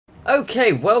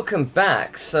Okay, welcome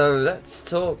back. So let's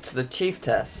talk to the chief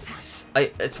test.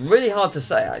 It's really hard to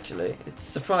say, actually. It's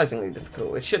surprisingly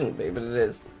difficult. It shouldn't be, but it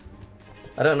is.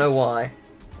 I don't know why.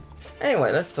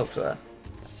 Anyway, let's talk to her.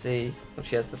 See what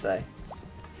she has to say.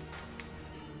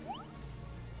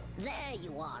 There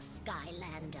you are,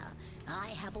 Skylander. I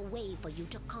have a way for you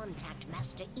to contact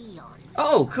Master Eon.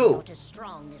 Oh, cool. I'm not as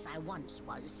strong as I once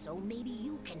was, so maybe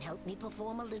you can help me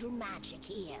perform a little magic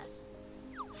here.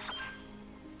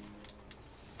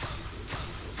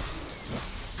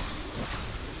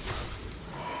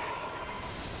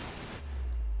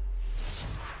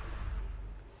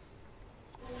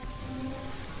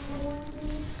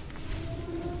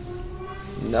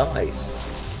 Nice.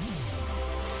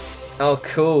 Oh,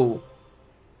 cool.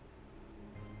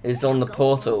 He's on the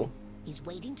portal. He's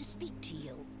waiting to speak to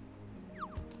you.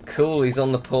 Cool, he's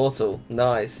on the portal.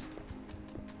 Nice.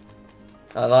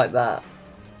 I like that.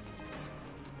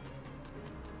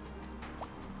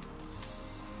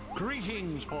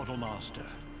 Greetings, Portal Master.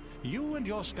 You and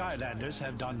your Skylanders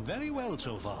have done very well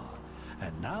so far,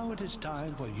 and now it is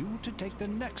time for you to take the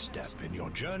next step in your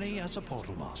journey as a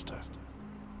Portal Master.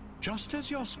 Just as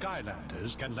your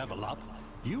Skylanders can level up,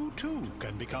 you too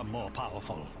can become more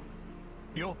powerful.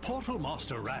 Your Portal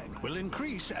Master rank will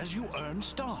increase as you earn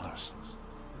stars.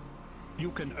 You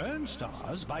can earn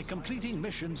stars by completing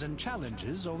missions and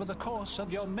challenges over the course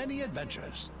of your many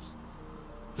adventures.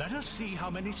 Let us see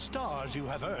how many stars you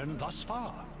have earned thus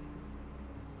far.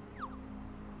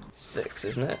 6,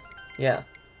 isn't it? Yeah.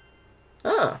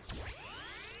 Ah.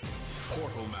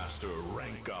 Portal Master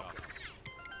rank up.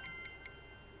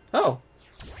 Oh.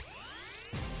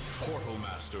 Portal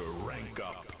Master rank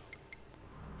up.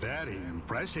 Very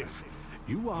impressive.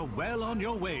 You are well on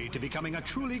your way to becoming a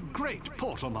truly great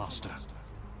Portal Master.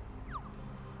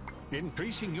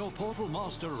 Increasing your Portal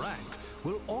Master rank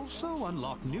will also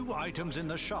unlock new items in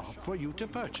the shop for you to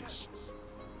purchase.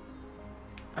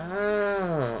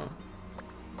 Ah.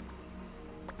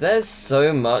 There's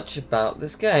so much about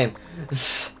this game.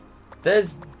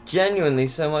 There's genuinely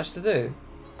so much to do.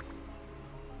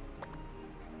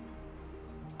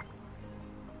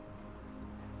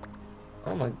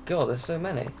 Oh my god, there's so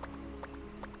many.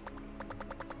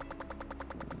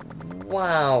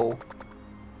 Wow.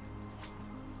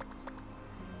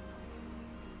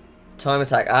 Time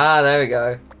attack. Ah, there we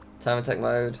go. Time attack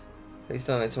mode. Please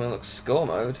don't make me look score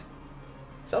mode.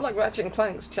 Is that like Ratchet and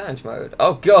Clank's challenge mode?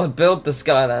 Oh god, build the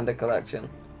Skylander collection.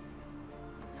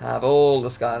 Have all the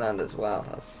Skylanders. Wow,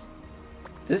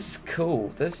 this is cool.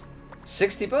 There's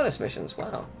 60 bonus missions.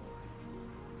 Wow.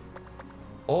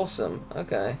 Awesome.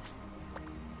 Okay.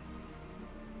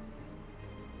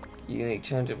 Unique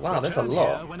change. Wow, there's a Return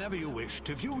lot. here whenever you wish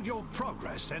to view your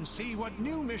progress and see what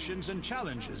new missions and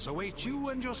challenges await you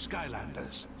and your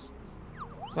Skylanders.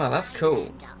 Wow, that's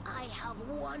cool. Skylander, I have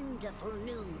wonderful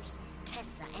news.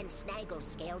 Tessa and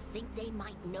Snagglescale think they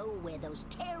might know where those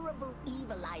terrible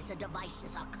Evilizer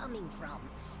devices are coming from.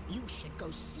 You should go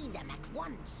see them at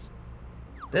once.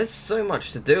 There's so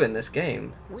much to do in this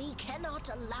game. We cannot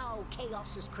allow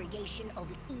Chaos's creation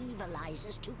of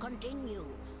Evilizers to continue.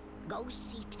 Go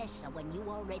see Tessa when you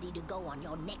are ready to go on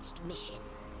your next mission.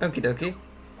 Okie dokie.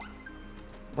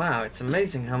 Wow, it's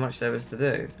amazing how much there is to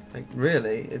do. Like,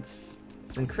 really, it's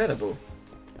incredible.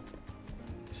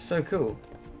 It's so cool.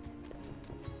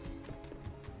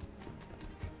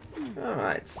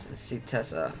 Alright, let's see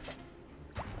Tessa.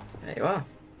 There you are.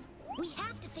 We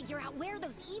have to figure out where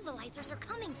those Evilizers are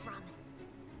coming from.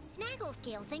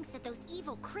 Snagglescale thinks that those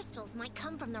evil crystals might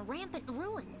come from the Rampant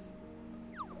ruins.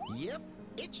 Yep,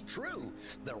 it's true.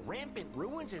 The Rampant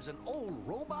ruins is an old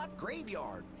robot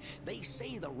graveyard. They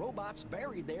say the robots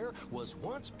buried there was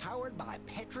once powered by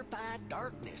petrified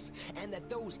darkness, and that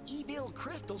those evil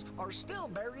crystals are still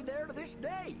buried there to this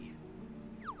day.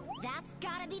 That's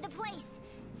gotta be the place.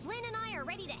 Flynn and I are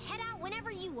ready to head out whenever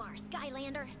you are,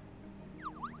 Skylander.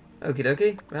 Okie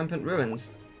dokie, Rampant Ruins.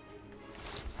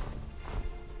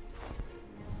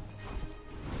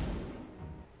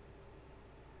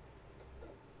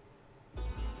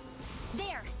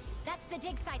 There! That's the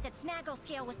dig site that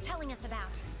Snagglescale was telling us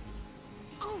about.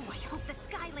 Oh, I hope the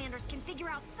Skylanders can figure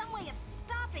out some way of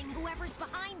stopping whoever's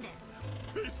behind this.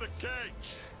 Piece of cake!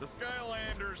 The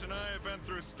Skylanders and I have been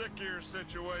through stickier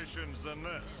situations than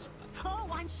this. Oh,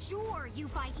 I'm sure you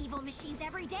fight evil machines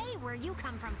every day where you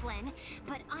come from, Flynn.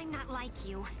 But I'm not like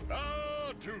you.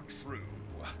 Oh, too true.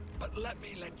 But let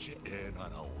me let you in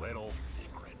on a little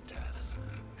secret, Tess.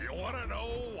 You want to know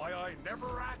why I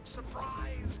never act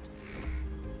surprised?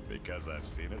 Because I've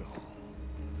seen it all.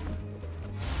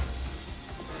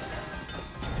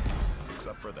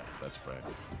 Except for that, that's brand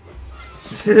new.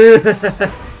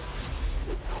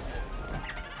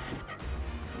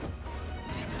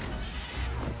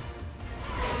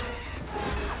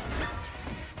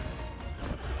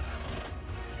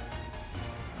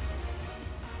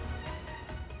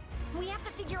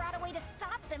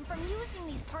 using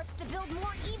these parts to build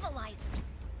more evilizers.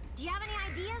 Do you have any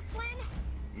ideas, Flynn?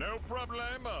 No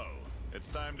problemo. It's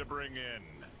time to bring in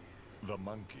the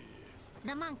monkey.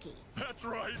 The monkey. That's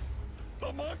right,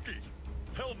 the monkey.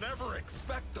 He'll never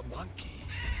expect the monkey.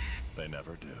 They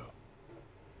never do.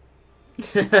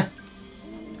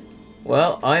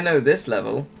 Well, I know this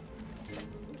level.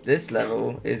 This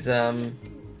level is the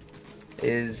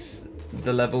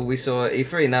level we saw at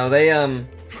E3. Now they I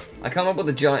can't remember what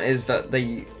the giant is that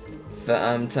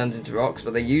turns into rocks,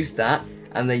 but they used that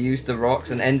and they used the rocks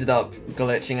and ended up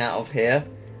glitching out of here.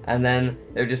 And then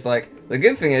they were just like, the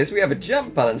good thing is we have a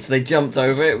jump button, so they jumped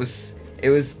over it.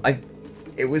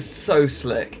 It was so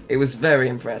slick. It was very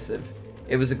impressive.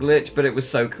 It was a glitch, but it was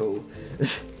so cool.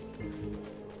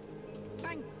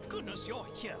 Thank goodness you're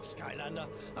here, Skylander.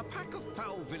 A pack of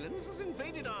foul villains has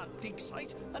invaded our dig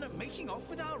site and are making off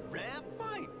with our rare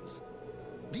finds.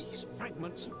 These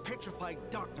fragments of petrified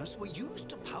darkness were used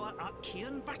to power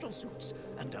Archean battlesuits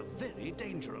and are very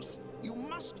dangerous. You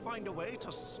must find a way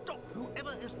to stop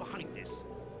whoever is behind this.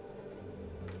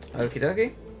 Okie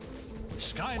dokie.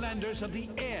 Skylanders of the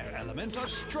air element are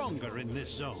stronger in this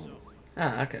zone.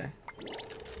 Ah, okay.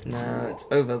 Now it's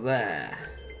over there.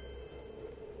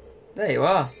 There you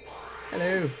are.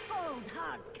 Hello. Cold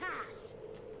hard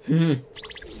cash.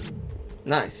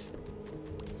 Nice.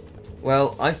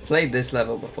 Well, I've played this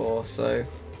level before, so...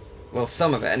 Well,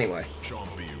 some of it anyway.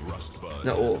 Chompy rustbud.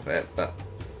 Not all of it, but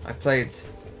I played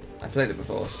it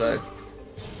before, so...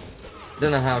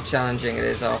 Don't know how challenging it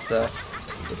is after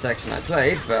the section I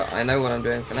played, but I know what I'm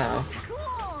doing for now. Cool.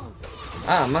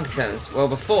 Ah, monkey tennis. Well,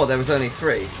 before there was only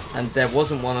 3, and there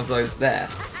wasn't one of those there.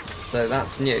 So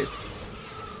that's new.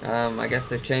 I guess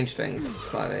they've changed things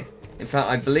slightly. In fact,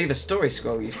 I believe a story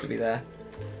scroll used to be there.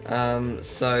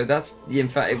 So that's, in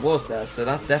fact, it was there, so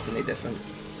that's definitely different.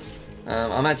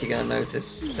 I'm actually going to notice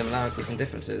similarities and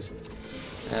differences,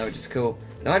 which is cool.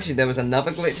 Now, actually, there was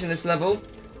another glitch in this level.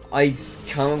 I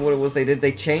can't remember what it was they did.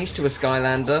 They changed to a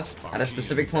Skylander at a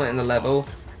specific point in the level,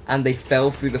 and they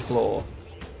fell through the floor.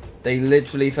 They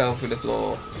literally fell through the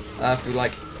floor, through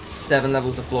like 7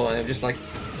 levels of floor, and they were just like,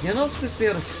 you're not supposed to be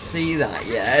able to see that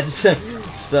yet.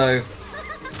 So,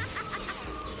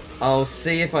 I'll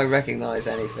see if I recognise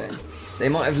anything. They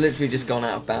might have literally just gone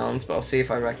out of bounds, but I'll see if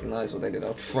I recognise what they did.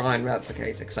 I'll try and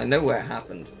replicate it, because I know where it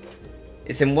happened.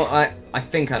 It's in what I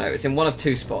think I know. It's in one of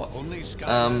 2 spots. Only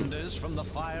Skylanders from the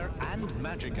fire and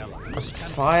magic elements can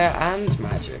Fire and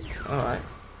magic. Alright.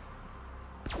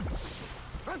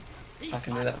 I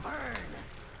can do that.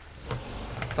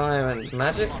 Fire and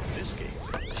magic. this game.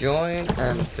 Join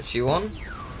and put you on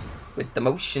with the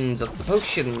motions of the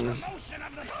potions.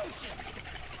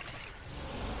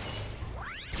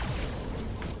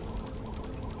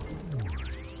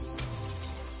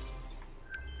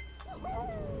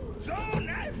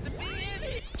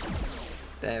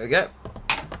 There we go.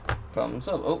 Problem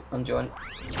solved. Oh, unjoin.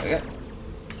 There we go.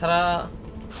 Ta-da!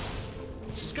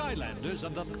 Skylanders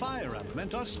of the fire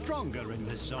element are stronger in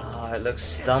this zone. Oh, it looks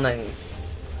stunning.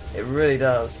 It really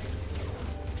does.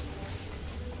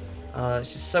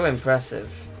 It's just so impressive.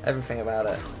 Everything about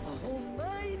it.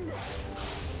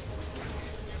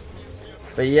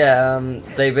 But yeah,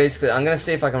 they basically... I'm going to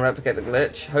see if I can replicate the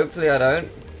glitch. Hopefully I don't.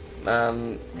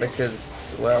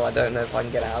 Because, well, I don't know if I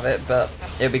can get out of it. But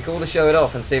it'd be cool to show it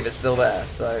off and see if it's still there.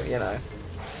 So, you know.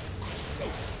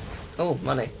 Oh,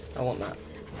 money. I want that.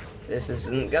 This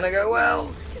isn't going to go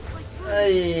well.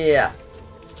 Yeah.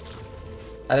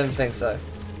 I didn't think so.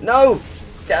 No!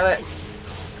 Damn it.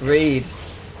 Greed.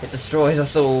 It destroys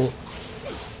us all.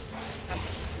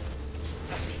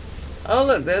 Oh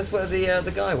look, there's where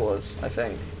the guy was, I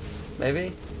think.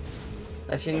 Maybe?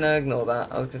 Actually, no, ignore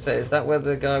that. I was going to say, is that where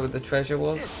the guy with the treasure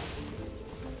was?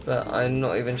 But I'm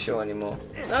not even sure anymore.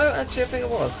 No, actually I think it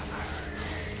was.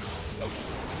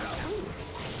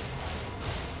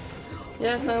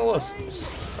 Yeah, no it was.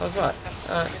 I was right.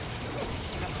 Alright.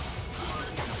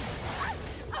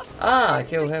 Ah, I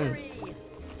killed him.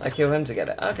 I kill him to get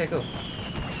it. Okay, cool.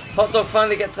 Hot dog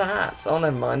finally gets a hat. Oh,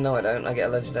 never mind. No, I don't. I get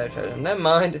a legendary treasure. Never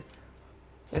mind.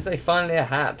 I say finally a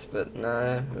hat, but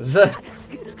no.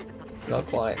 Not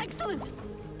quite. Excellent.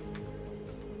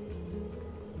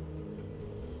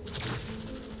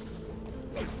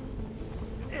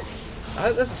 I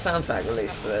hope there's a soundtrack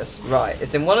released for this. Right,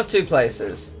 it's in one of 2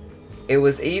 places. It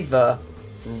was either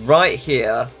right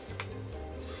here,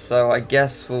 so I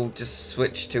guess we'll just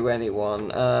switch to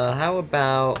anyone. How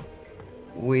about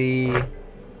we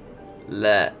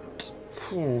let...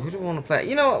 who do we want to play?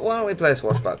 You know what, why don't we play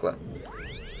Swashbuckler?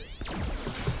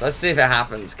 So let's see if it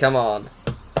happens, come on.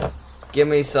 Give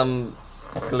me some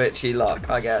glitchy luck,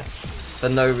 I guess. For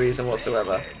no reason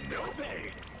whatsoever.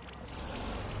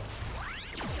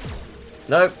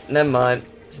 Nope, never mind.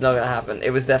 It's not gonna happen. It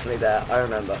was definitely there, I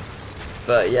remember.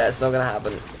 But yeah, it's not gonna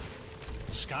happen.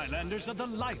 Skylanders of the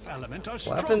life element are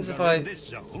What happens if stronger I... in this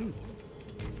zone.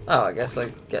 Oh, I guess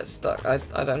I get stuck. I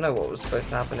don't know what was supposed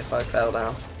to happen if I fell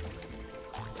down.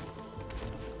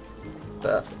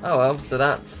 But, oh well, so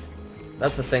that's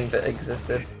a thing that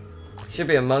existed. Should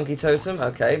be a monkey totem.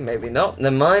 Okay, maybe not.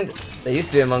 Never mind. There used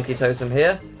to be a monkey totem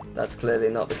here. That's clearly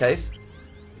not the case.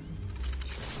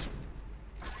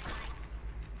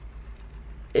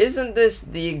 Isn't this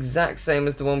the exact same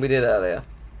as the one we did earlier?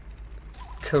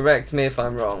 Correct me if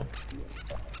I'm wrong.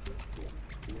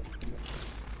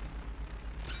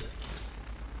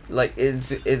 Like,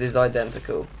 it is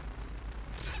identical.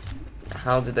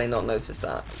 How did they not notice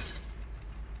that?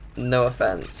 No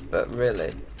offense, but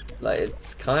really. Like,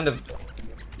 it's kind of,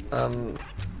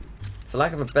 for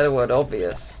lack of a better word,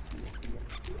 obvious.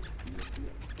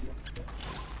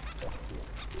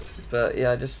 But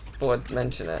yeah, I just thought I'd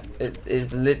mention it. It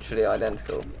is literally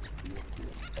identical.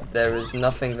 There is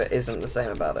nothing that isn't the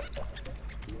same about it.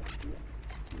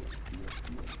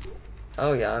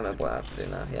 Oh yeah, I remember what I have to do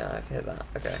now. Yeah, I have to hit that.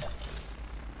 Okay.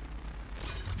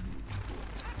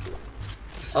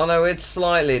 Oh no, it's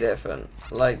slightly different.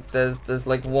 Like, there's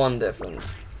like one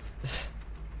difference.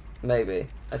 Maybe.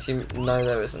 Actually, no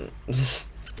there isn't.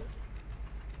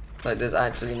 Like, there's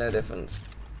actually no difference.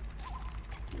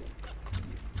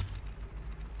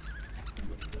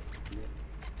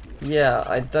 Yeah,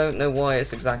 I don't know why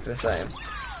it's exactly the same.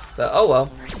 But, oh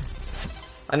well.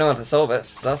 I know how to solve it,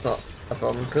 so that's not a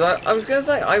problem. Because I was going to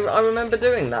say, I remember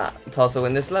doing that puzzle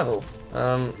in this level.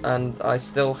 And I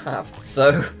still have.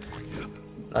 So,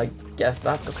 I guess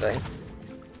that's a thing.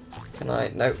 Can I?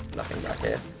 Nope, nothing back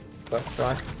here. Worth a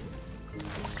try.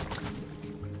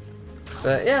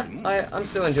 But yeah, I'm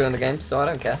still enjoying the game, so I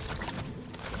don't care.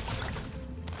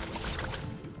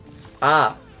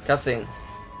 Ah, cutscene.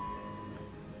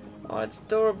 Oh, it's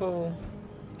adorable.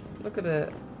 Look at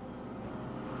it.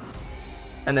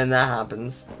 And then that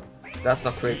happens. That's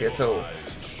not creepy at all.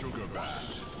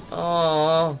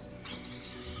 Oh.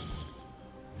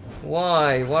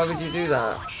 Why? Why would you do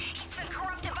that? He's been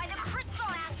corrupted by the Crystal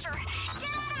Master.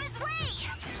 Get out of his way!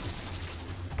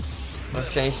 I've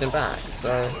changed him back,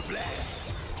 so...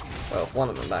 Well, one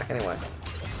of them back anyway.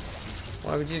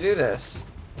 Why would you do this?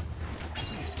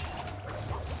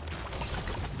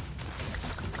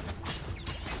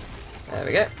 There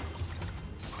we go.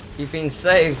 You've been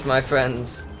saved, my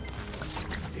friends.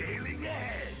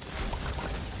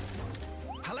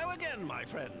 Hello again, my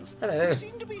friends. Hello. We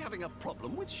seem to be having a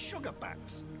problem with sugar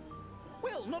bats.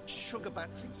 Well, not sugar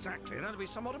bats exactly. That'd be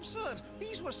somewhat absurd.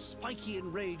 These were spiky,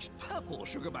 enraged purple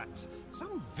sugar bats.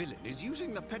 Some villain is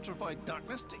using the petrified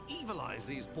darkness to evilize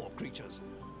these poor creatures.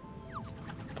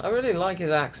 I really like his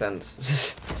accent.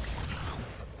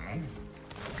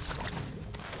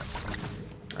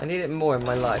 I need it more in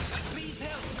my life.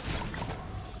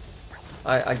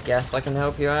 I guess I can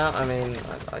help you out. I mean,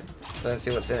 I don't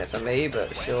see what's in it for me,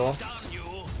 but sure.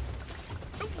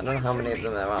 I don't know how many of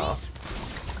them there are.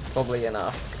 Probably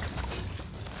enough.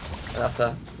 Enough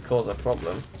to cause a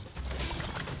problem.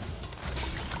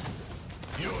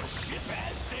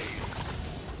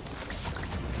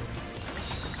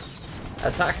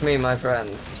 Attack me, my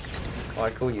friend. Oh, I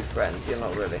call you friend. You're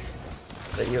not really.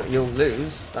 But you'll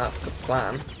lose. That's the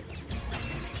plan.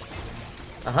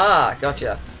 Aha!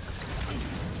 Gotcha.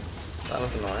 That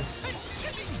was annoying.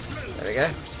 There we go.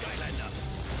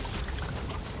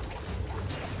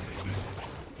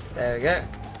 There we go.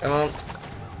 Come on.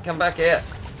 Come back here.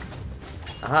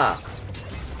 Aha.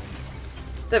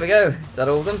 There we go. Is that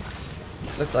all of them?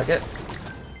 Looks like it.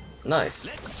 Nice.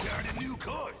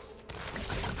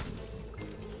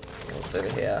 What's over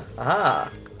here?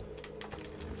 Aha.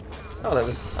 Oh, there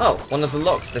was... Oh, one of the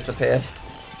locks disappeared.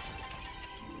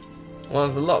 One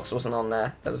of the locks wasn't on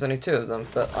there. There was only two of them,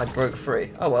 but I broke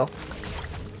free. Oh well.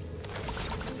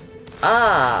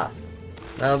 Ah!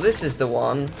 Now this is the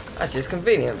one... Actually, it's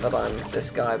convenient that I'm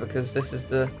this guy, because this is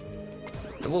the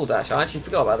wall dash. I actually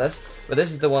forgot about this, but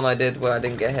this is the one I did where I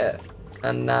didn't get hit.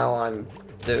 And now I'm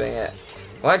doing it.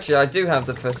 Well, actually, I do have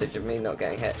the footage of me not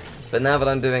getting hit. But now that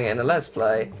I'm doing it in a Let's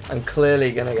Play, I'm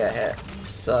clearly going to get hit.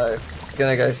 So, it's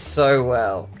going to go so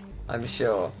well. I'm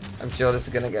sure. I'm sure this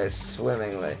is going to go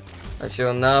swimmingly. I'm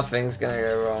sure nothing's going to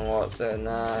go wrong whatsoever.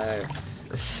 No.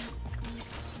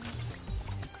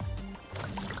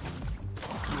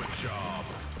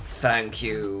 Thank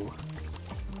you.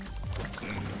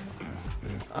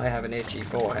 I have an itchy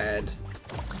forehead.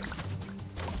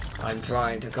 I'm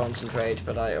trying to concentrate,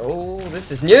 but oh,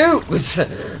 this is new!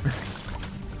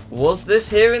 Was this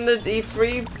here in the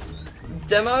E3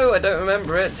 demo? I don't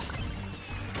remember it.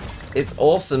 It's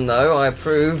awesome though, I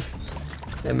approve.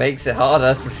 It makes it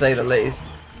harder to say the least.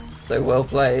 So well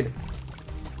played.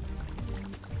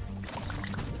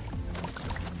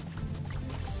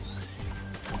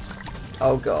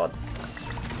 Oh god.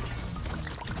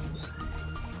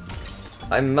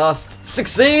 I must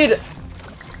succeed!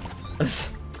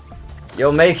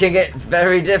 You're making it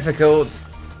very difficult.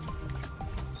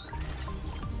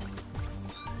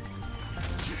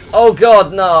 Oh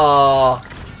god, no!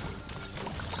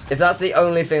 If that's the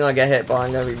only thing I get hit by,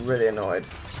 I'm gonna be really annoyed.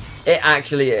 It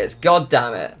actually is. God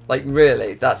damn it. Like,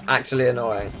 really, that's actually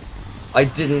annoying. I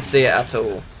didn't see it at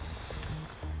all.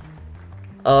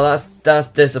 Oh, that's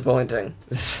disappointing.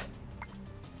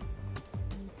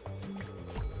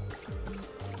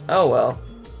 Oh well.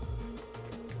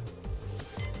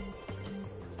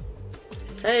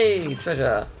 Hey,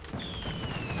 treasure.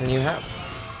 It's a new hat.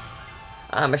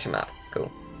 Ah, mission map.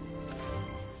 Cool.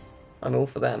 I'm all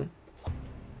for them.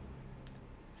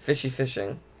 Fishy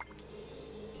fishing.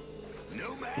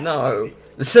 No.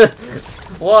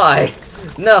 Why?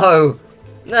 No.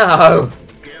 No.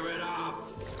 Give it up.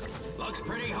 Looks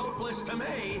pretty hopeless to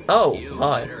me. Oh, You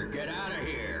hi. better get out of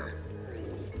here.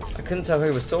 I couldn't tell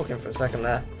who was talking for a second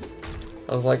there.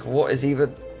 I was like, what is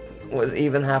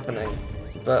even happening?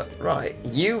 But right,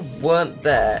 you weren't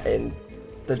there in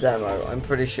the demo, I'm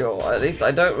pretty sure. At least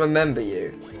I don't remember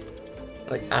you.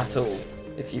 Like, at all.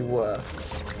 If you were.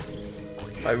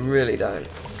 I really don't.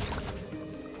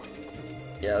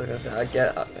 Yeah, I was gonna say, I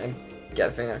get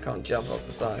a thing I can't jump off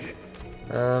the side.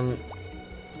 No,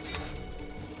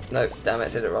 damn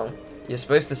it, did it wrong. You're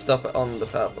supposed to stop it on the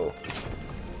purple.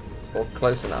 Or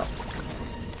close enough.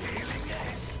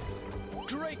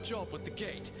 Great job with the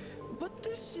gate, but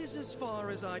this is as far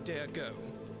as I dare go.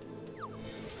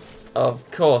 Of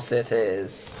course it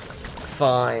is.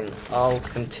 Fine, I'll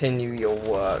continue your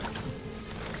work.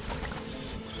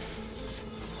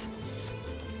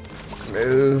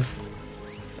 Move.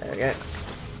 There we go.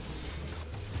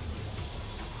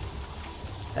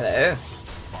 Hello.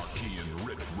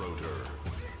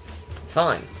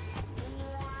 Fine.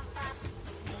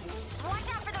 Watch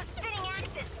out for those spinning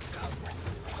axes.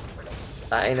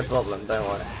 That ain't a problem, don't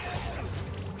worry.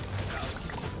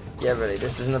 Yeah, really,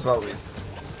 this isn't a problem.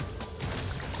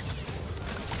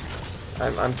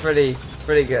 I'm pretty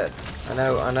good. I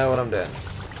know what I'm doing.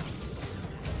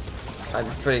 I'm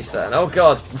pretty certain. Oh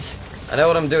god! I know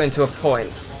what I'm doing to a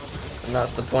point. And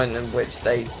that's the point in which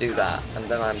they do that. And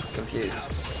then I'm confused.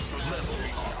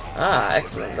 Ah,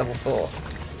 excellent. Level 4.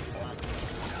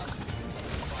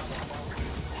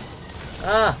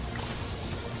 Ah!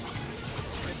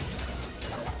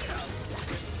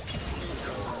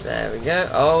 There we go.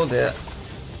 Oh dear.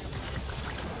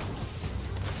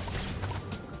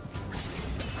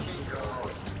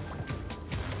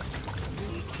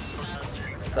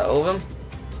 Is that all of them?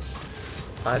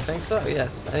 I think so,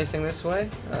 yes. Anything this way?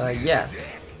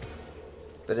 Yes.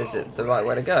 But is it the right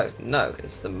way to go? No,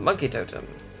 it's the monkey totem.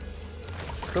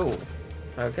 Cool.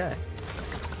 Okay.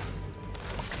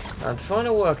 I'm trying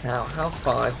to work out how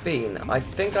far I've been. I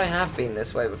think I have been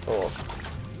this way before.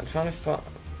 I'm trying to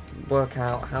work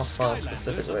out how far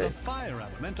specifically. The fire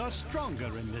element are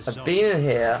stronger in this I've zone. been in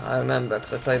here, I remember,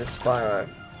 because I played as Spyro.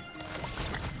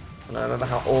 And I remember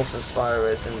how awesome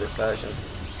Spyro is in this version.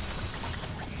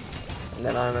 And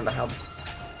then I remember how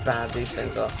bad these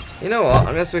things are. You know what? I'm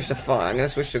going to switch to fire. I'm going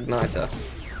to switch to Igniter.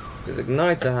 Because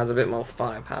Igniter has a bit more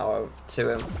firepower to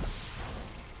him.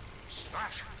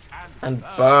 And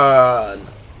burn!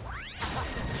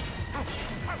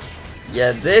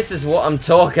 Yeah, this is what I'm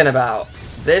talking about.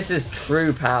 This is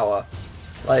true power.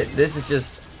 Like, this is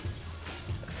just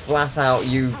flat out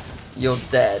you're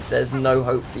dead. There's no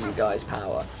hope for you guys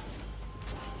power.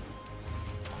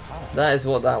 That is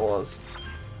what that was.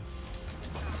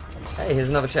 Hey, here's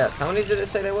another chest. How many did it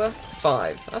say there were?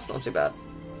 5. That's not too bad.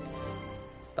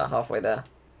 About halfway there.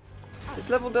 This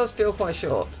level does feel quite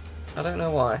short. I don't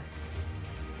know why.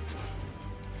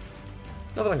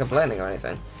 Not that I'm complaining or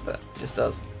anything, but it just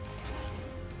does.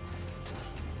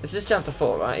 This is chapter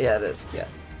 4, right? Yeah, it is. Yeah,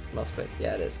 must be.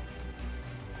 Yeah, it is.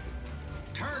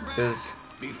 Turn back Because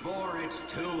before it's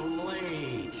too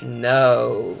late.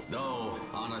 no. No,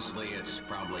 honestly, it's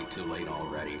probably too late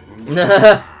already.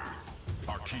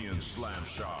 Archean slam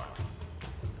shock.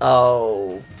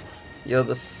 Oh, you're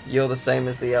the same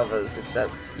as the others,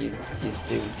 except you're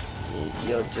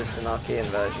just an Archean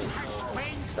version.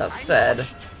 That said,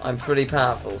 I'm pretty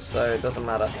powerful, so it doesn't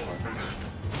matter.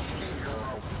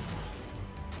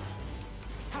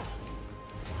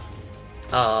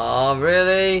 Aw,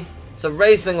 really? It's a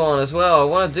racing one as well. I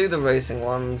want to do the racing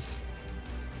ones.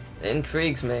 It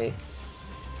intrigues me.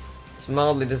 It's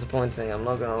mildly disappointing, I'm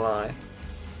not gonna lie.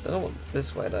 Don't know what's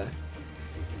this way though.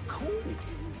 Cool.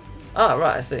 Ah,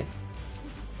 right, I see.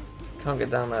 Can't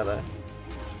get down there though.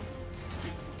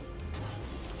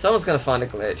 Someone's gonna find a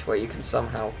glitch where you can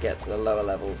somehow get to the lower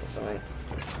levels or something.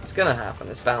 It's gonna happen,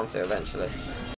 it's bound to eventually.